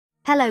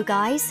Hello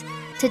guys!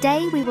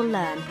 Today we will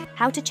learn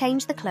how to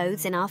change the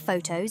clothes in our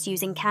photos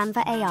using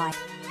Canva AI.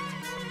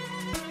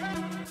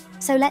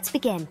 So let's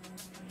begin.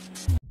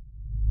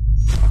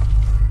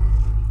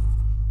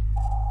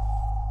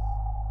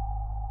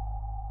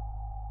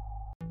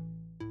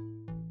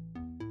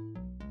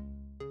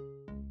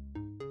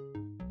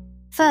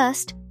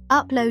 First,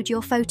 upload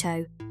your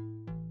photo.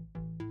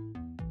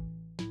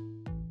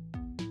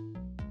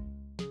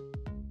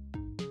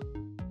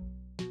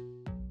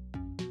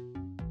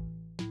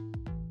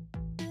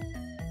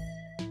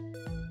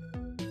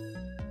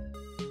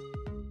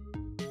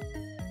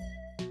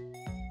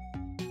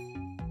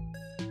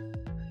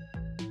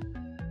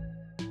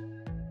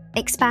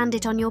 Expand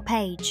it on your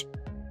page.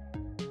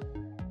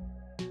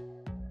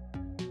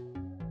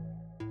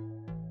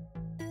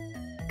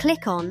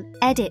 Click on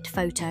Edit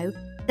Photo,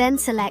 then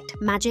select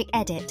Magic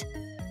Edit.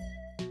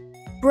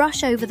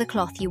 Brush over the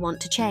cloth you want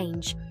to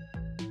change.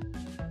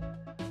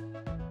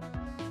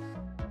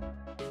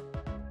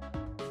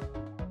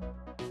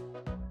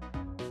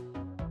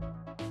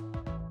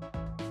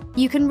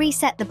 You can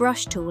reset the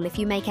brush tool if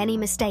you make any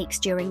mistakes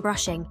during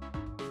brushing.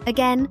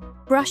 Again,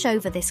 brush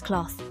over this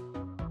cloth.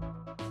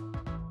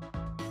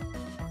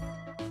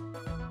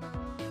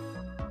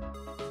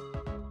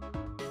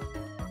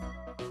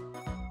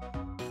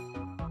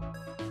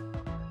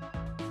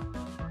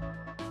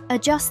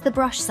 Adjust the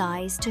brush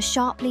size to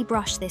sharply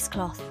brush this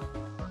cloth.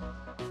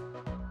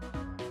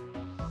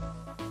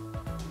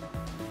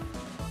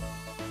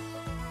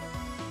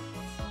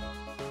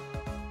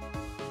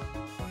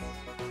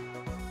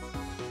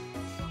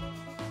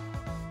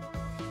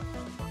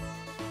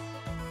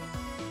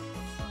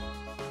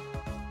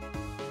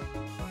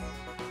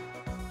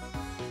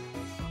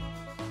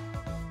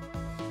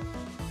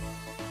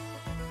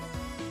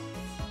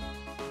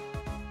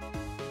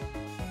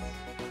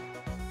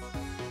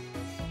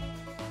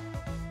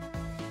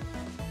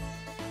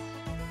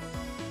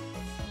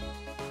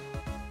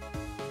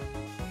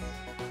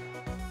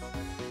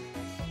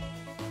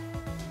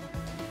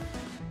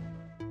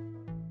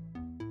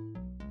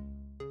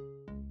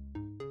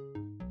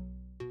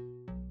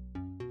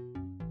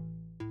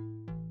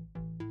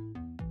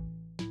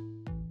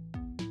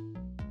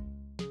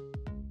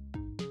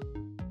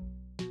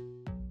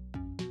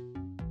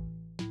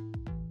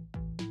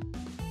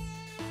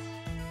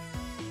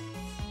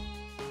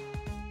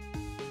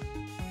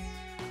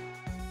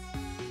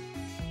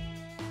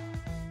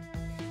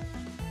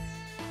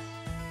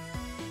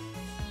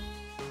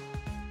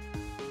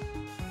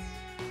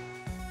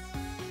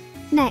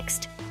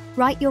 Next,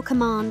 write your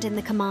command in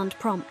the command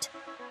prompt.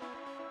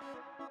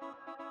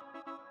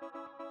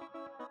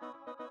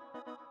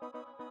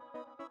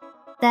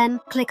 Then,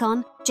 click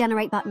on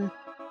Generate button.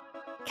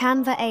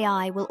 Canva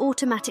AI will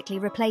automatically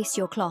replace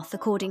your cloth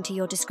according to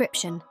your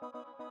description.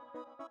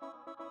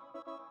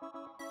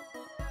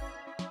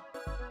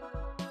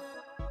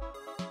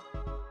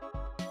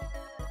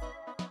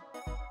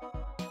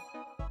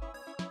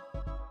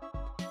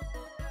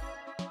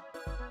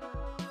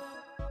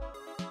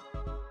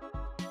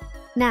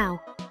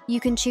 Now, you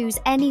can choose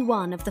any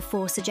one of the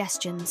 4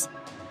 suggestions.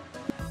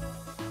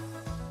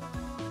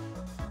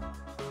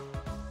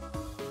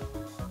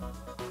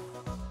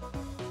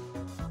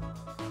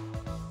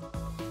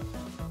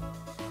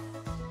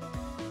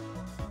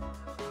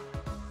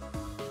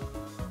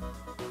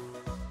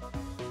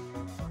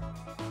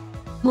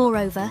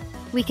 Moreover,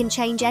 we can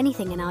change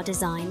anything in our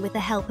design with the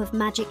help of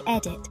Magic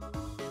Edit.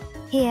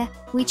 Here,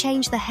 we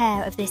change the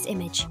hair of this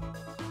image.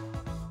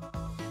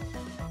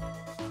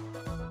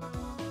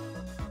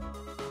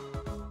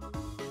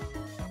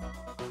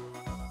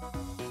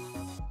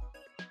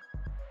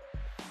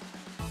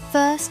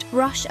 First,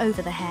 brush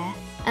over the hair,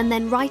 and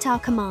then write our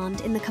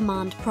command in the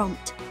command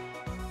prompt.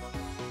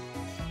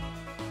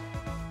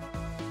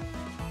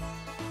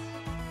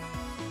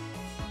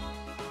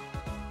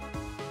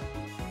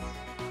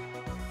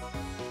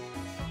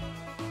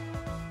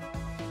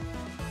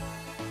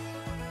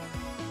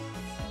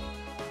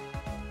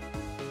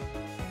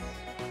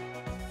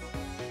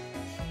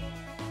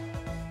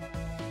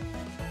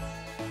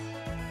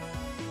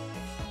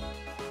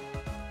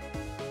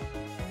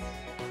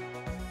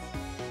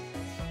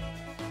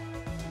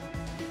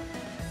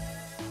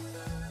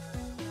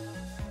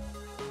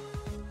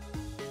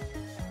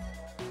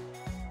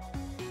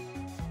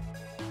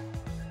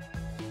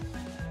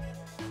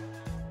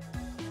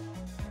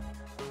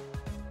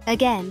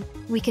 Again,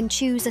 we can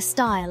choose a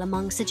style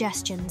among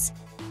suggestions.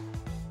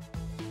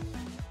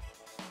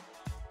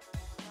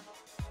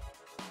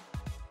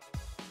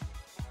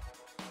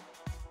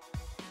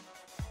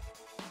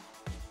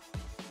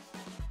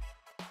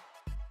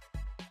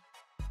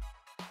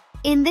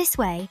 In this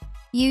way,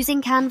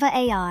 using Canva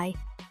AI,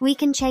 we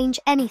can change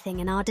anything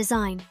in our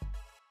design.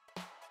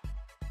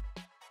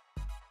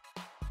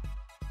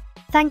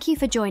 Thank you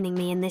for joining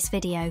me in this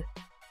video.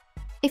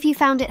 If you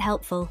found it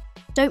helpful,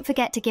 don't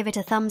forget to give it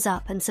a thumbs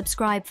up and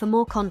subscribe for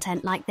more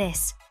content like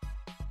this.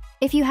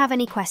 If you have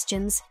any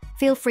questions,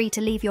 feel free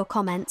to leave your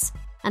comments,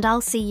 and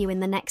I'll see you in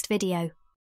the next video.